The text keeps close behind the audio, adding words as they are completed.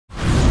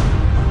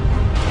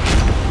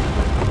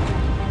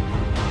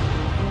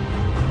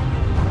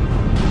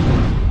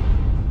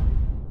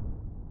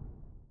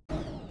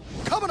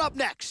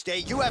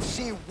next, a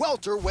UFC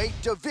welterweight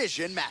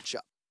division matchup.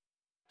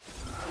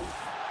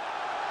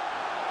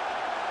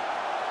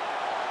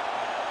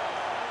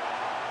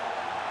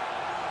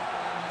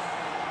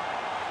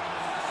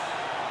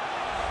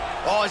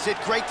 Oh, is it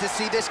great to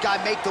see this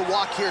guy make the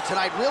walk here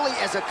tonight. Really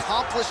as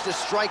accomplished a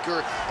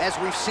striker as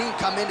we've seen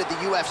come into the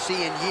UFC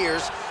in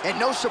years. And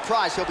no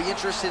surprise, he'll be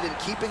interested in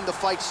keeping the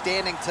fight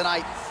standing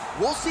tonight.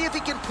 We'll see if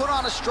he can put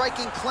on a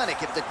striking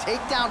clinic. If the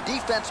takedown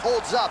defense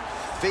holds up,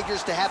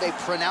 figures to have a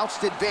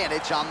pronounced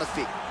advantage on the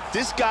feet.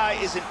 This guy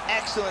is an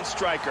excellent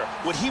striker.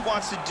 What he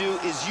wants to do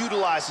is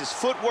utilize his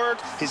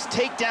footwork, his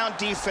takedown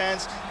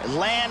defense, and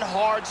land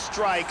hard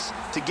strikes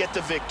to get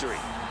the victory.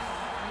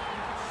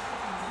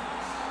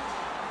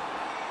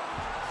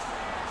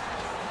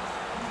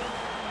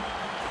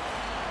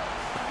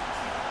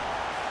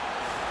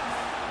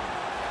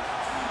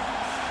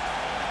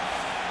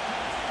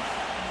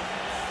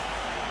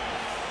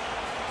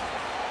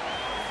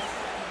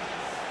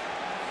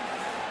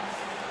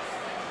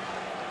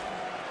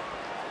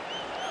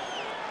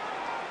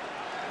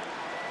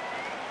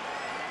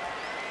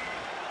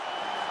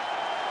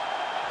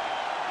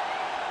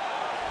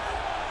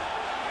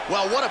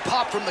 Well, what a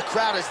pop from the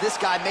crowd as this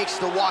guy makes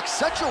the walk.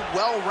 Such a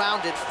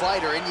well-rounded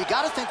fighter, and you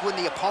got to think when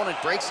the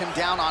opponent breaks him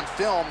down on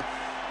film,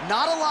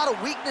 not a lot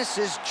of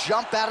weaknesses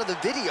jump out of the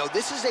video.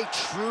 This is a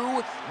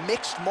true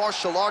mixed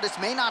martial artist.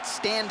 May not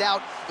stand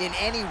out in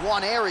any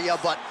one area,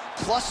 but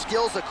plus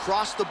skills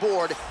across the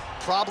board.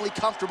 Probably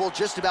comfortable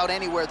just about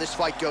anywhere this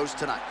fight goes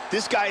tonight.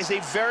 This guy is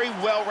a very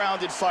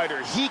well-rounded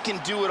fighter. He can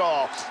do it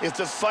all. If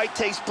the fight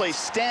takes place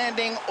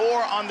standing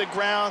or on the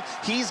ground,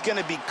 he's going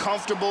to be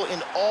comfortable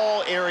in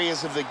all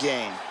areas of the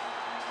game.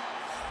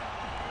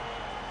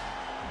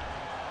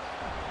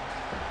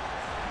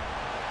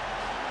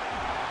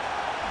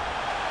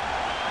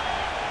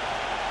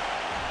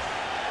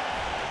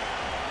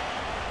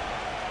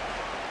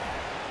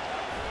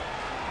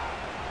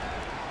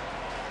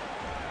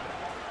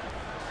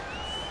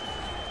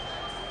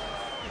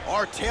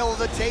 Our tail of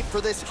the tape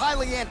for this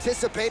highly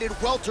anticipated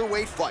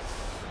welterweight fight.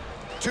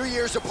 2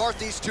 years apart,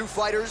 these two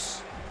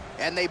fighters,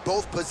 and they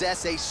both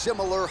possess a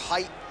similar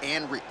height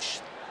and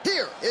reach.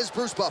 Here is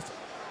Bruce Buffer.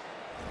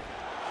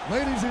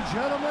 Ladies and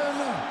gentlemen,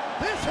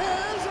 this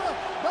is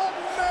the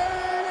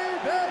main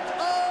event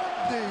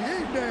of the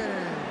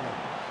evening.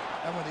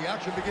 And when the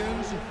action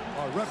begins,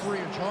 our referee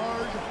in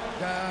charge,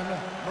 Dan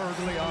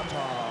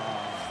Mergliata.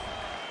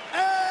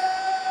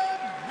 And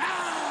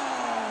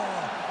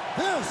now,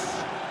 this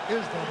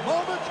is the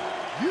moment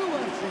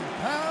UFC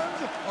fans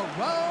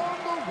around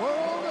the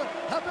world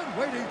have been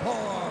waiting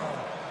for.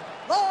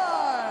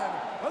 Live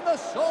from the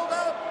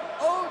sold-out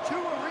O2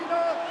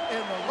 Arena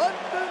in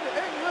London,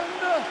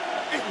 England,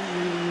 it's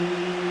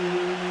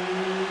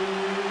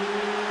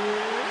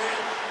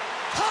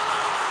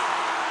time!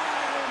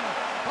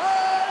 5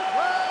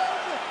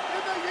 rounds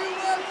in the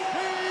UFC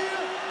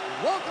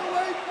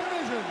welterweight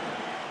division.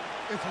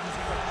 It's a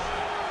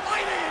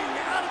fighting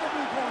out of the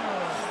blue corner.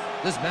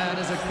 This man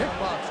is a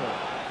kickboxer,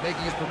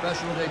 making his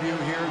professional debut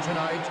here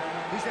tonight.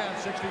 He stands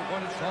 6 feet 1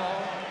 inch tall,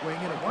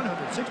 weighing in at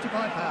 165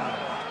 pounds.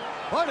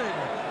 Fighting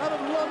out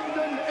of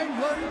London,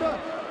 England,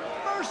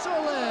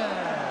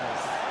 Merciless.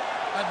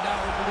 And now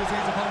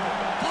introducing his opponent,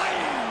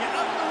 fighting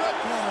out of the red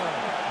corner.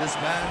 This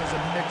man is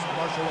a mixed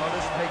martial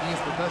artist, making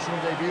his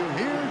professional debut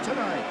here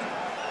tonight.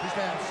 He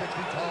stands 6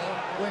 feet tall,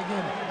 weighing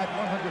in at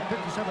 157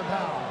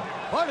 pounds.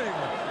 Fighting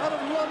out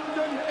of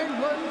London,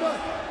 England,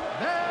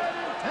 Bad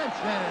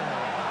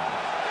Intention.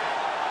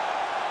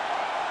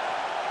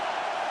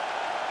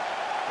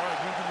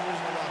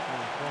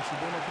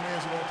 Subordinate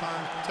commands at all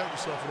times, protect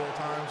yourself at all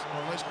times.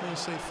 Nice, clean,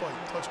 safe fight.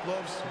 Touch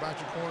gloves, back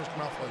your corners,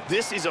 come out fight.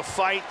 This is a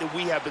fight that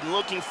we have been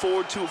looking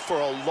forward to for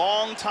a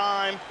long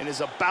time and is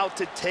about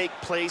to take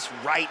place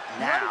right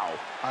now.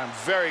 I'm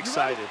very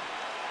excited.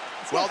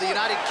 Well, the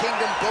United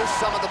Kingdom boasts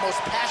some of the most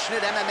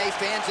passionate MMA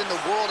fans in the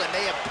world, and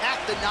they have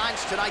packed the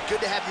nines tonight. Good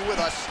to have you with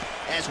us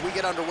as we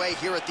get underway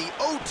here at the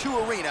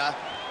O2 Arena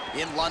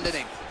in London,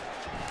 England.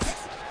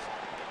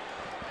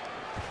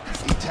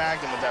 He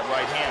tagged him with that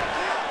right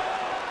hand.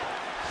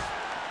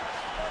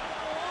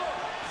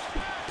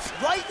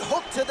 Right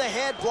hook to the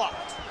head,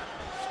 blocked.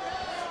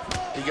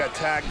 He got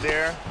tagged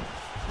there.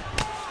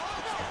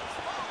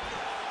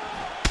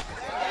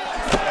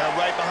 And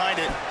right behind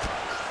it.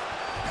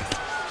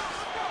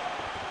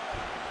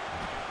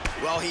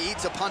 Well, he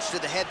eats a punch to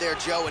the head there,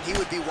 Joe, and he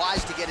would be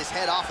wise to get his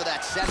head off of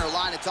that center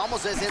line. It's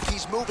almost as if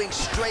he's moving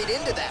straight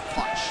into that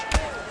punch.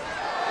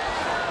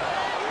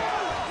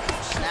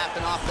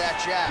 Snapping off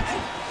that jab.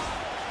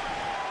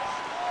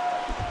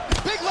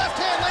 Big left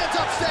hand lands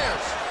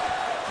upstairs.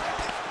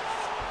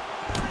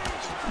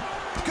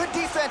 Good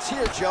defense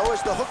here, Joe,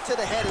 as the hook to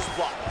the head is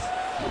blocked.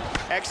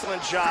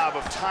 Excellent job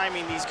of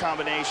timing these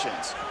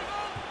combinations.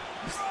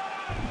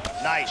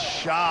 Nice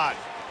shot.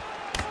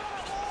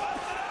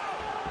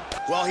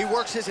 Well, he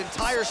works his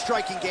entire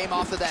striking game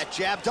off of that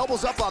jab.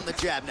 Doubles up on the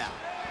jab now.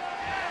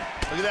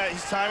 Look at that,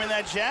 he's timing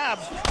that jab.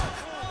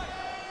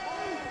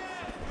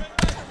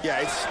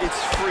 Yeah, it's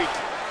freak.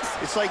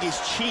 It's like he's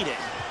cheating.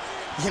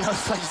 You know,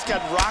 it's like he's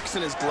got rocks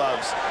in his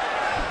gloves.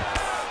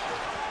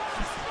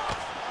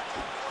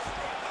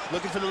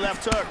 Looking for the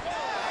left hook.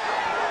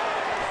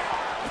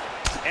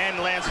 And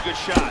lands a good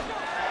shot.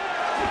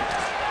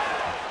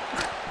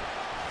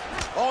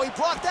 Oh, he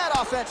blocked that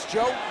offense,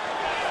 Joe.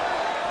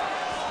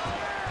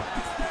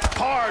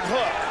 Hard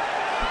hook.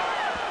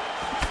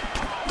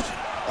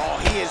 Oh,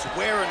 he is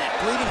wearing it.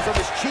 Bleeding from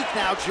his cheek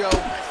now, Joe.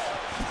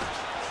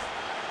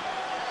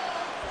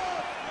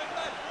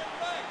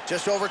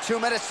 Just over 2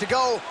 minutes to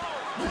go.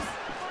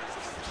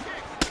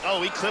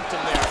 Oh, he clipped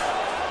him there.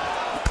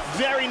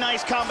 Very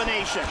nice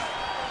combination.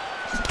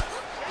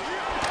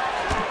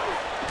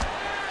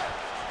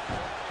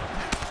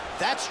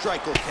 That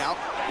strike will count.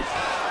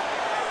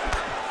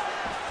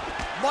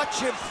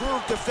 Much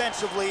improved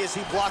defensively as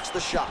he blocks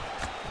the shot.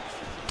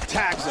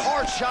 Tags him.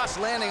 Hard shots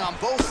landing on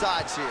both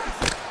sides here.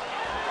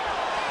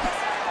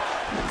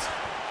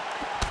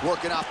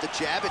 Working off the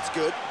jab, it's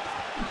good.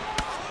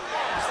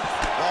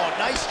 Oh,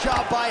 nice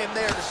job by him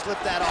there to slip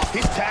that off.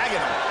 He's tagging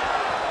him.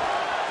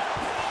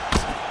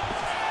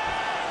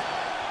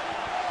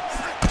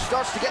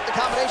 Starts to get the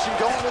combination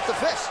going with the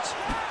fists.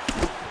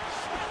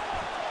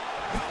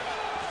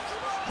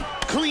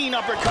 Clean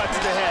uppercut to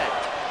the head.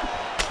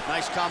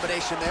 Nice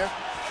combination there.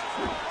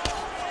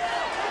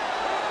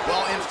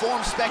 Well,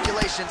 informed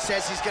speculation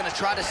says he's going to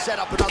try to set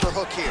up another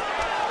hook here.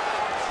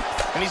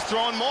 And he's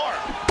throwing more.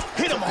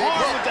 Hit him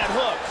hard with that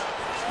hook.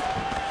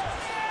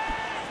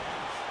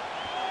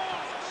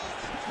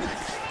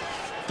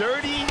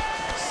 "30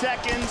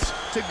 seconds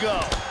to go."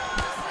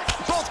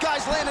 Both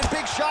guys landing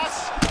big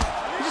shots.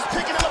 He's just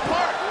picking him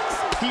apart.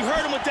 He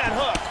hurt him with that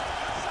hook.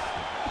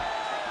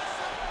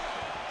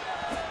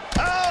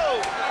 Oh!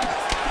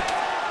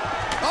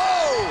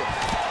 Oh!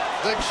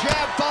 The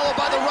jab followed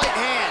by the right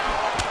hand.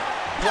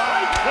 Wow.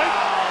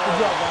 Good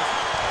job, guys.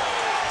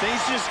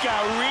 Things just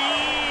got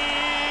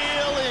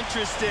real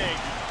interesting.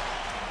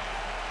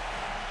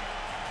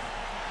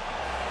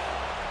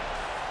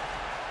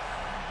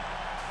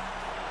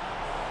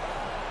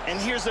 And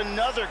here's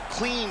another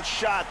clean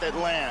shot that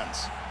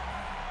lands.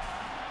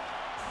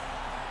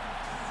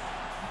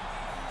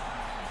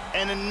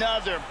 And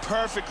another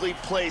perfectly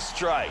placed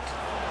strike.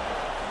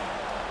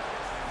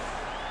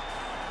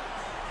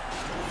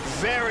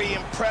 Very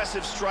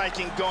impressive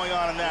striking going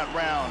on in that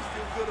round. I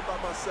feel good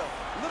about myself.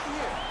 Look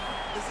here.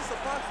 Is this a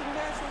boxing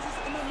match or is this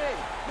MMA?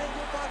 Man,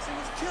 your boxing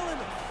is killing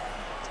them.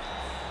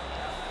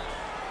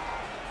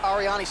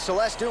 Ariane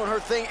Celeste doing her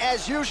thing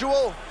as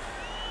usual.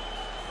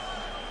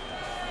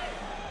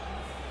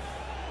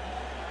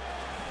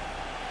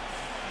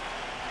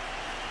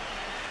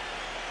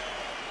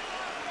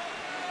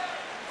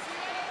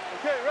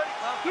 Okay, ready?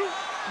 Round 2.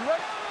 You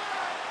ready?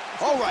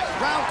 All right,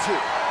 round 2.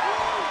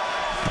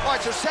 All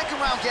right, so second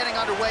round getting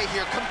underway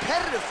here.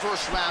 Competitive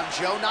first round,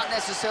 Joe. Not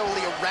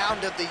necessarily a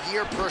round of the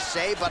year per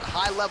se, but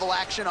high-level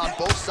action on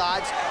both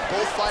sides.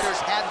 Both fighters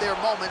had their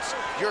moments.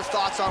 Your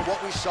thoughts on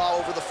what we saw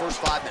over the first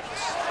 5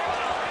 minutes?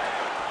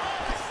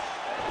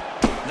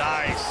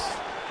 Nice.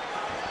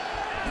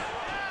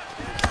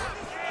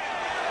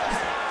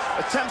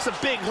 Attempts a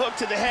big hook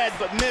to the head,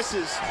 but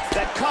misses.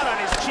 That cut on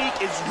his cheek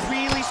is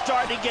really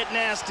starting to get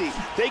nasty.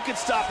 They could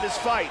stop this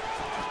fight.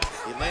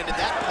 He landed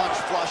that punch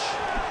flush.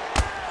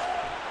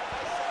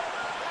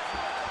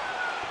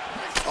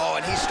 Oh,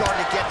 and he's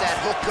starting to get that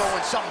hook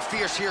going. Something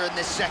fierce here in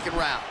this second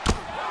round.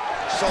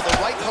 So the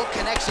right hook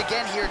connects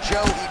again here,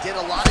 Joe. He did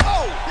a lot of...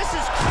 Oh, this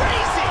is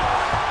crazy!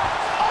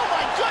 Oh,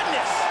 my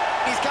goodness!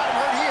 He's got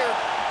him hurt here.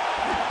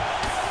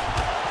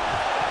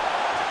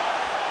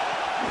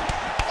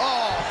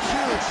 Oh,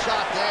 huge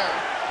shot there.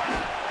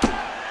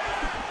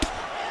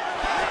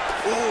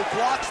 Ooh,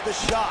 blocks the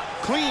shot.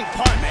 Clean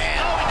punch.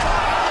 Man. Oh, he caught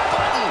him on the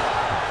button.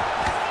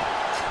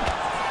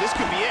 This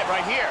could be it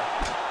right here.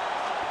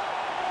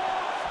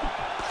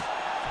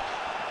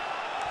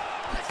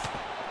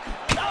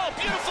 Oh,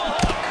 beautiful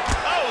hook.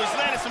 Oh, he's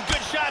landed some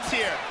good shots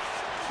here.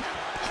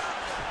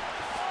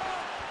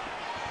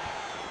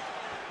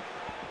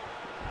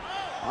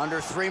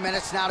 Under 3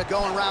 minutes now to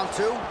go in round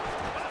 2.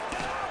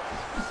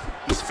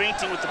 He's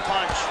feinting with the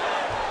punch.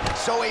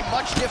 So a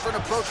much different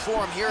approach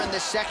for him here in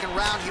this second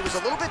round. He was a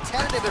little bit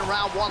tentative in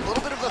round 1, a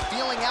little bit of a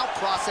feeling out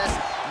process.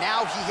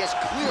 Now he has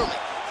clearly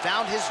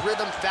found his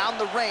rhythm, found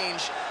the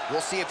range.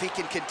 We'll see if he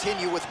can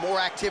continue with more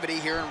activity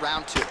here in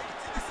round 2.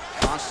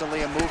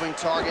 Constantly a moving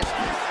target.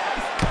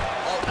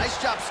 Oh, nice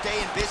job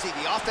staying busy.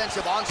 The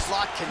offensive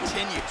onslaught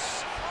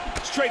continues.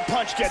 Straight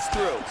punch gets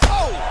through.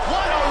 Oh,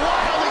 what a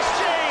wild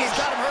exchange! He's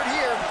got him hurt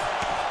here.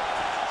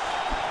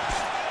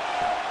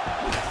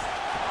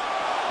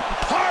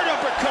 Hard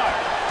uppercut.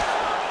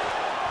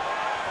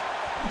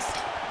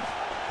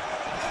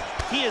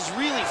 He is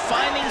really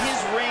finding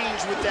his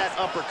range with that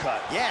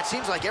uppercut. Yeah, it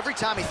seems like every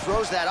time he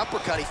throws that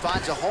uppercut, he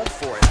finds a home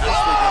for it.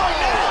 Oh,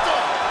 nailed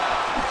him!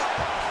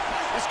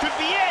 This could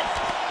be it.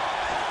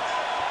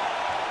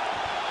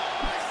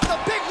 The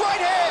big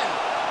right hand.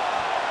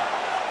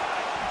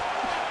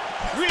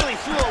 Really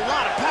threw a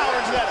lot of power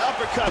into that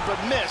uppercut, but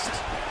missed.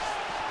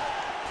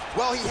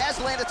 Well, he has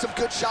landed some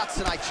good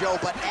shots tonight, Joe,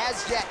 but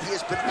as yet, he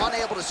has been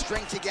unable to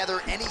string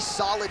together any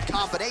solid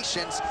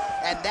combinations,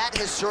 and that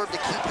has served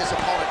to keep his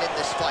opponent in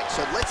this fight.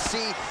 So let's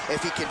see if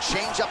he can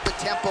change up the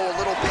tempo a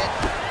little bit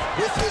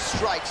with his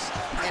strikes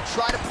and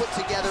try to put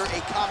together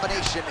a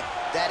combination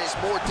that is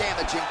more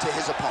damaging to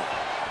his opponent.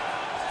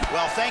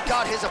 Well, thank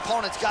God his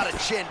opponent's got a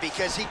chin,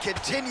 because he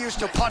continues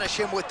to punish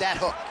him with that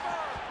hook.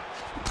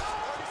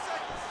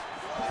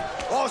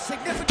 Oh,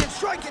 significant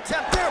strike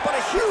attempt there, but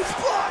a huge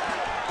block.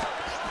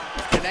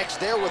 Connects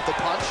there with the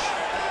punch.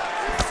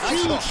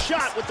 Nice huge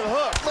shot with the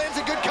hook. Lands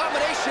a good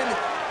combination.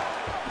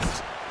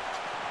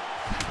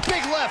 Big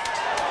left.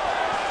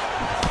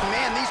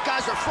 Man, these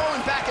guys are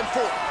throwing back and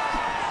forth.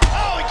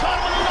 Oh, he caught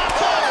him with a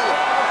left hook.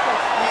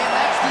 And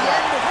that's the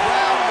end of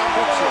round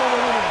number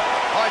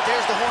 2. All right,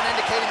 there's the horn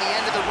indicating the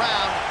end of the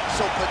round.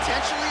 So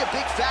potentially a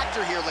big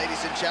factor here, ladies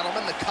and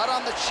gentlemen. The cut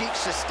on the cheek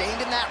sustained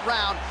in that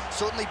round.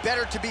 Certainly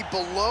better to be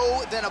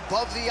below than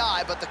above the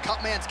eye, but the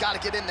cut man's got to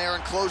get in there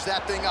and close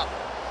that thing up.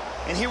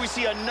 And here we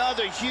see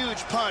another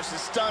huge punch that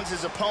stuns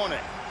his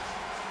opponent.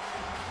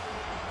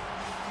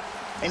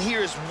 And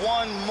here is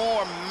one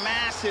more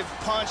massive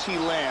punch he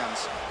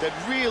lands that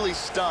really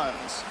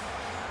stuns.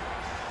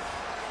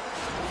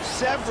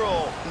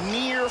 Several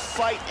near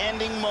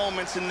fight-ending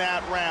moments in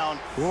that round.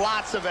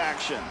 Lots of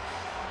action.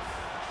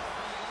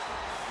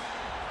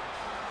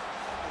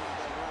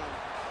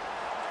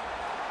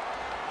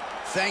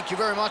 Thank you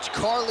very much,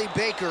 Carly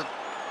Baker.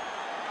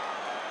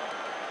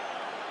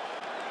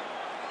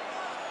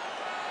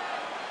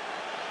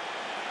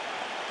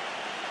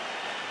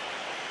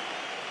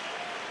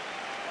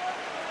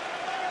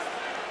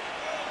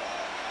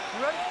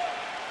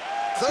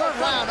 Third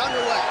round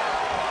underway.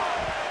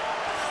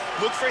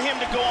 Look for him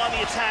to go on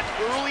the attack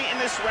early in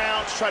this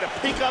round to try to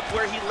pick up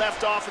where he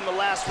left off in the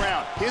last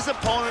round. His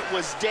opponent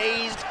was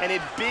dazed and in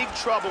big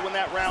trouble when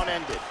that round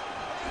ended.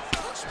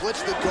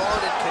 Splits the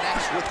guard and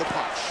connects with the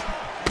punch.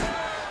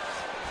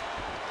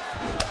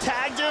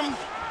 Tagged him.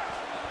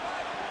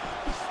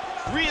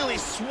 Really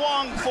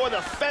swung for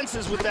the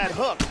fences with that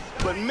hook,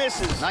 but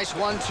misses. Nice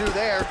 1-2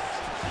 there.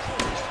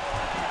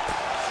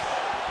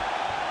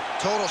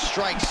 Total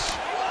strikes.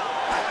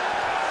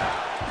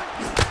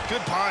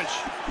 Good punch.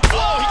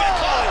 Oh, he got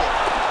caught.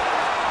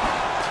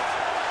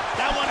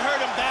 That one hurt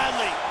him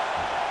badly.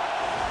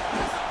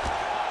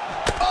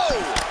 Oh,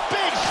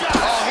 big shot.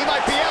 Oh, he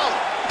might be out.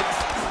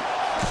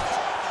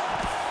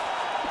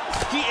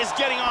 He is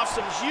getting off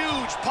some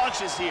huge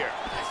punches here.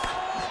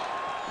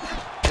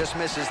 Just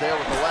misses there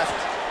with the left.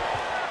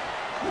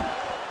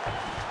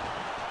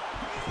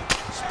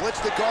 Splits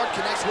the guard,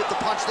 connects with the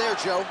punch there,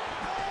 Joe.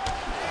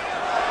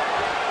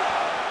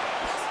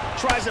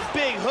 Tries a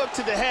big hook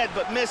to the head,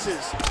 but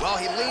misses. Well,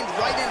 he leaned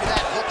right into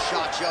that hook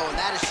shot, Joe, and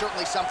that is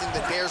certainly something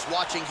that bears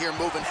watching here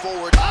moving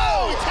forward.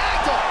 Oh, he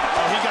tagged him!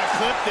 Oh, he got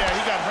clipped there.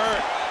 He got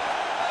hurt.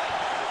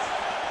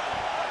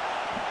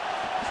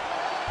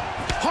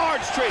 Hard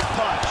straight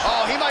punch.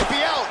 Oh, he might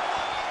be out.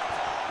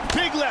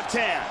 Big left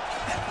hand.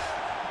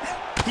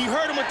 He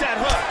hurt him with that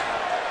hook.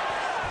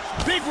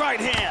 Big right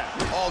hand.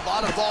 Oh, a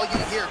lot of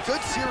volume here. Good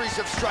series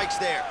of strikes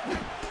there.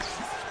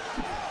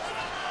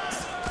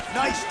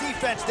 Nice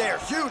defense there.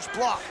 Huge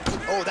block.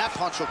 Oh, that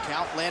punch will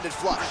count. Landed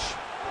flush.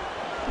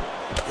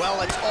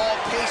 Well, it's all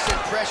pace and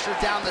pressure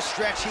down the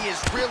stretch. He is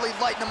really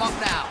lighting him up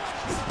now.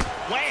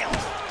 Wham!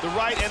 The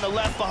right and the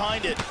left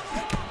behind it.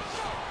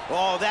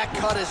 Oh, that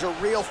cut is a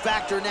real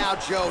factor now,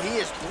 Joe. He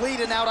is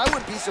bleeding out. I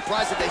wouldn't be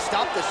surprised if they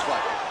stopped this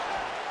fight.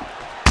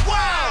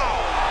 Wow!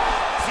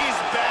 He's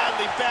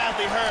badly,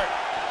 badly hurt.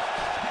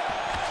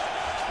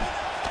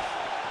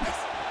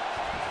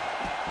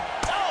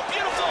 Oh,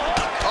 beautiful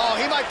hook. Oh,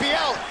 he might be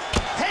out.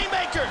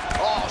 Haymaker.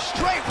 Oh,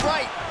 straight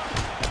right.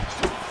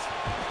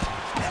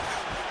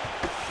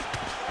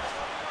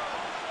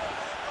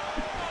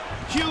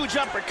 Huge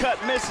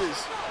uppercut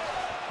misses.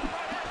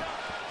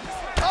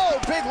 Oh,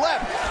 big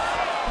left.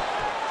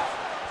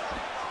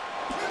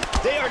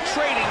 They are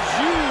trading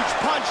huge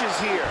punches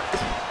here.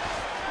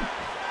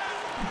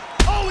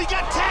 Oh, he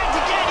got tagged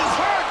again. He's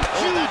hurt.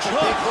 Huge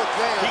hook. Big hook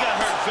there. He got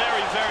hurt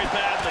very, very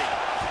badly.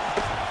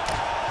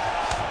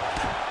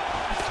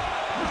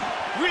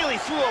 Really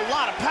threw a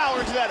lot of power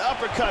into that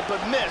uppercut,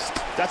 but missed.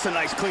 That's a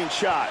nice, clean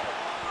shot.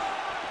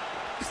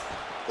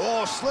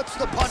 Oh, slips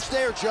the punch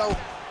there, Joe.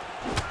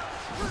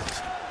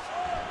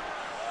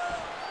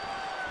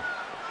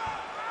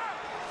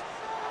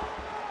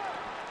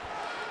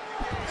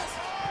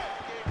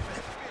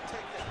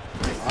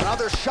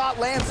 Another shot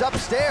lands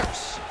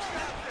upstairs.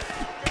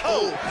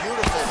 Oh,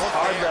 beautiful hook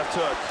Hard there. left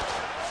hook.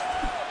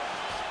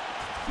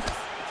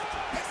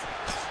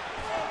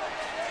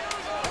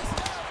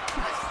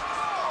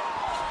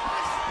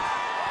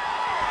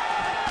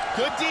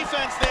 Good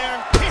defense there.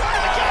 He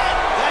hurt the guy.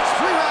 That's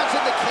 3 rounds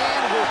in the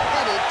can. We're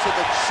headed to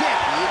the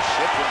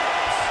championship rounds.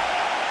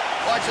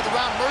 All right, so the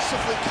round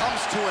mercifully comes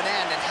to an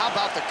end. And how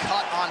about the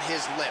cut on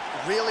his lip?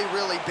 Really,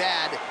 really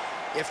bad.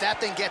 If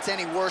that thing gets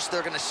any worse,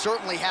 they're going to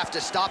certainly have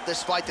to stop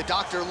this fight. The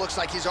doctor looks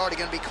like he's already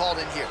going to be called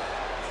in here.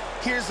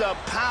 Here's a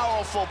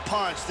powerful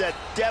punch that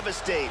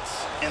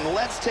devastates. And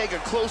let's take a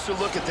closer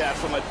look at that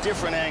from a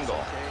different angle.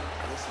 Okay,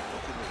 listen,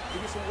 look at me.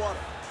 Give me some water.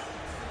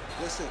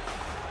 Listen,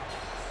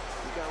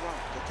 you got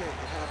rocked. Okay, it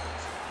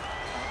happens.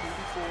 Happened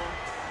before,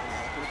 it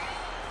happened.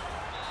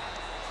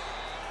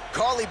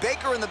 Carly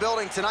Baker in the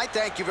building tonight.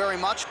 Thank you very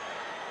much.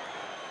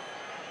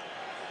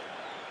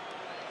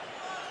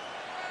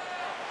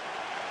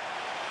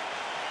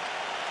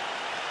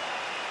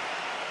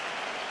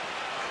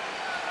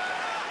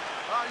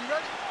 You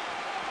ready?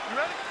 You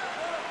ready?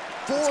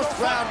 Fourth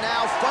round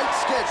now. Fight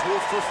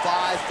scheduled for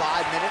 5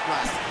 5-minute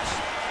rounds.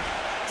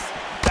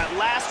 That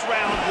last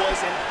round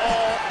was an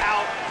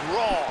all-out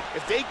brawl.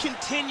 If they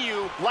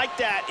continue like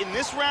that in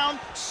this round,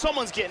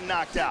 someone's getting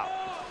knocked out.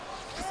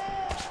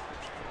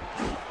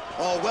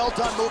 Oh, well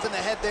done moving the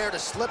head there to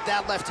slip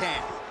that left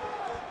hand.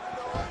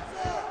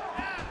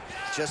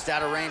 Just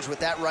out of range with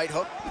that right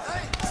hook.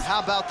 How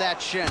about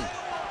that shin?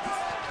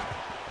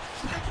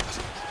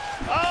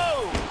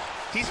 Oh,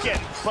 he's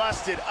getting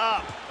busted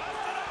up.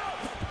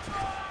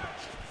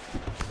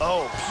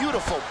 Oh,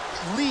 beautiful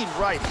lead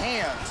right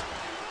hand.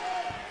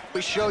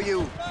 We show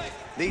you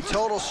the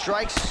total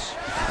strikes.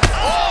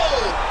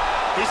 Oh!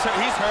 He's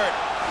hurt.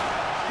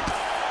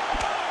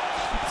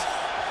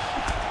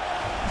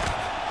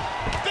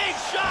 Big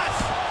shots!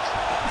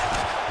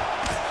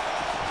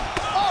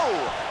 Oh!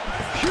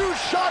 Huge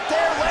shot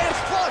there, lands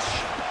flush.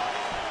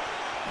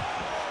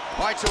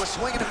 All right, so a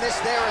swing and a miss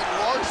there, and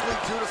largely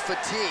due to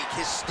fatigue.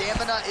 His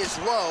stamina is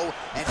low,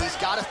 and he's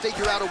got to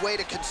figure out a way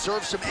to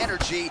conserve some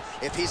energy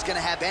if he's going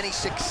to have any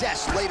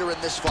success later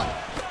in this fight.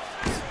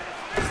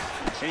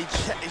 And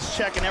he's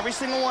checking every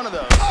single one of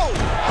those. Oh! Oh,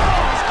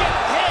 he's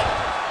getting hit!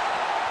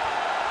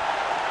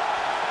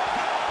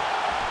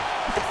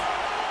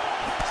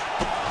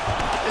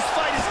 This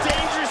fight is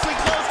dangerously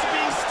close to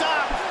being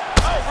stopped.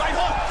 Oh, right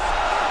hook.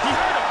 He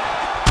hurt him.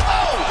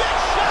 Oh, big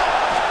shot!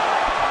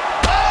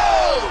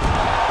 Oh!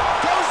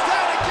 Goes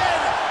down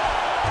again.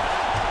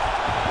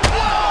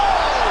 Whoa!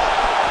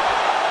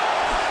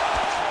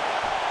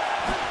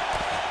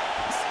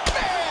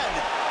 Man!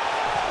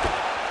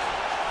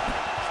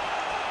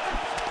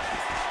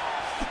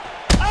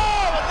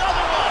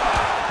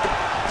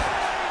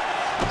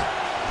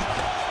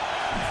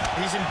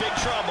 He's in big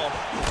trouble.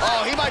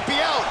 Oh, he might be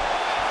out.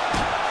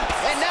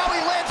 And now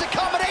he lands a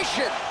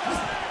combination.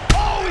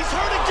 Oh, he's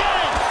hurt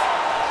again!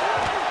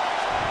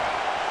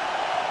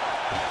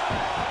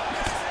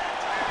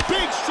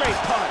 Big straight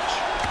punch.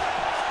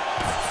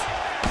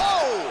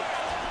 Oh!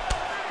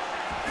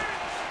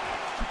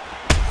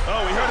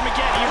 Oh, he hurt him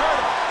again. He hurt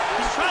him.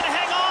 He's trying to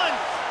hang on.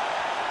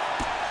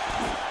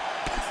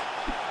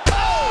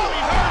 Oh, he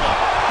hurt him.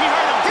 He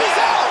hurt him. He's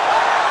out!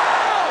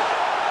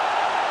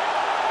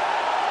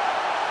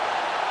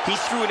 He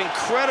threw an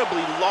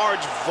incredibly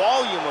large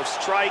volume of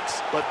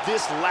strikes, but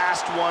this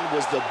last one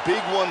was the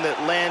big one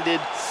that landed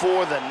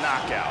for the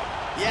knockout.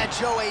 Yeah,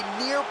 Joe, a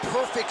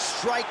near-perfect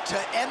strike to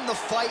end the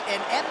fight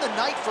and end the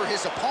night for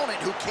his opponent,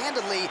 who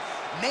candidly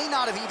may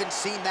not have even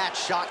seen that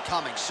shot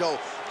coming. So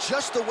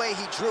just the way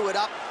he drew it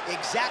up,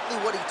 exactly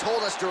what he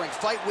told us during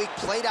fight week,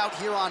 played out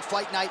here on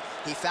fight night.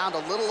 He found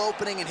a little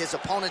opening in his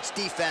opponent's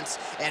defense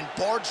and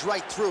barged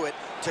right through it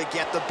to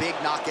get the big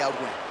knockout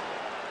win.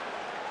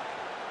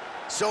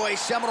 So a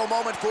seminal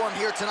moment for him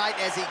here tonight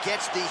as he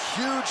gets the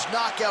huge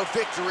knockout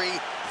victory.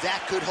 That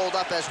could hold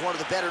up as one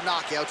of the better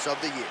knockouts of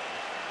the year.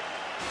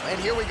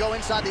 And here we go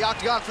inside the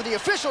Octagon for the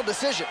official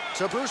decision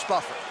to Bruce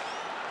Buffer.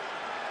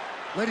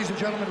 Ladies and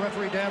gentlemen,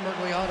 referee Dan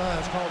Mergliana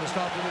has called a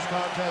stop to this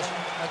contest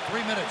at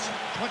 3 minutes,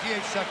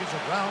 28 seconds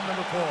of round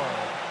number 4.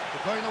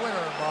 Declaring the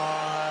winner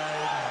by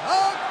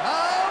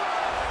knockout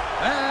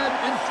and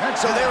intention.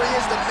 So there he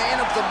is, the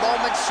man of the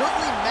moment.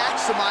 Certainly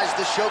maximized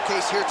the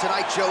showcase here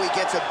tonight, Joe. He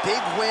gets a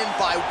big win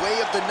by way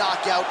of the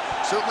knockout.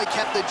 Certainly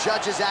kept the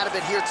judges out of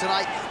it here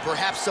tonight.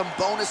 Perhaps some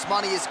bonus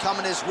money is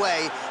coming his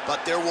way,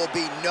 but there will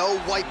be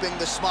no wiping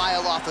the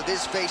smile off of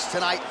his face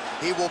tonight.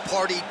 He will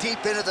party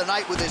deep into the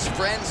night with his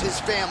friends, his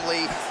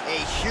family.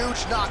 A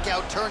huge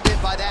knockout turned in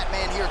by that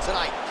man here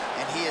tonight.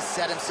 And he has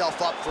set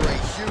himself up for a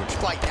huge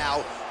fight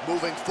now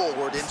moving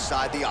forward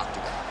inside the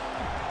Octagon.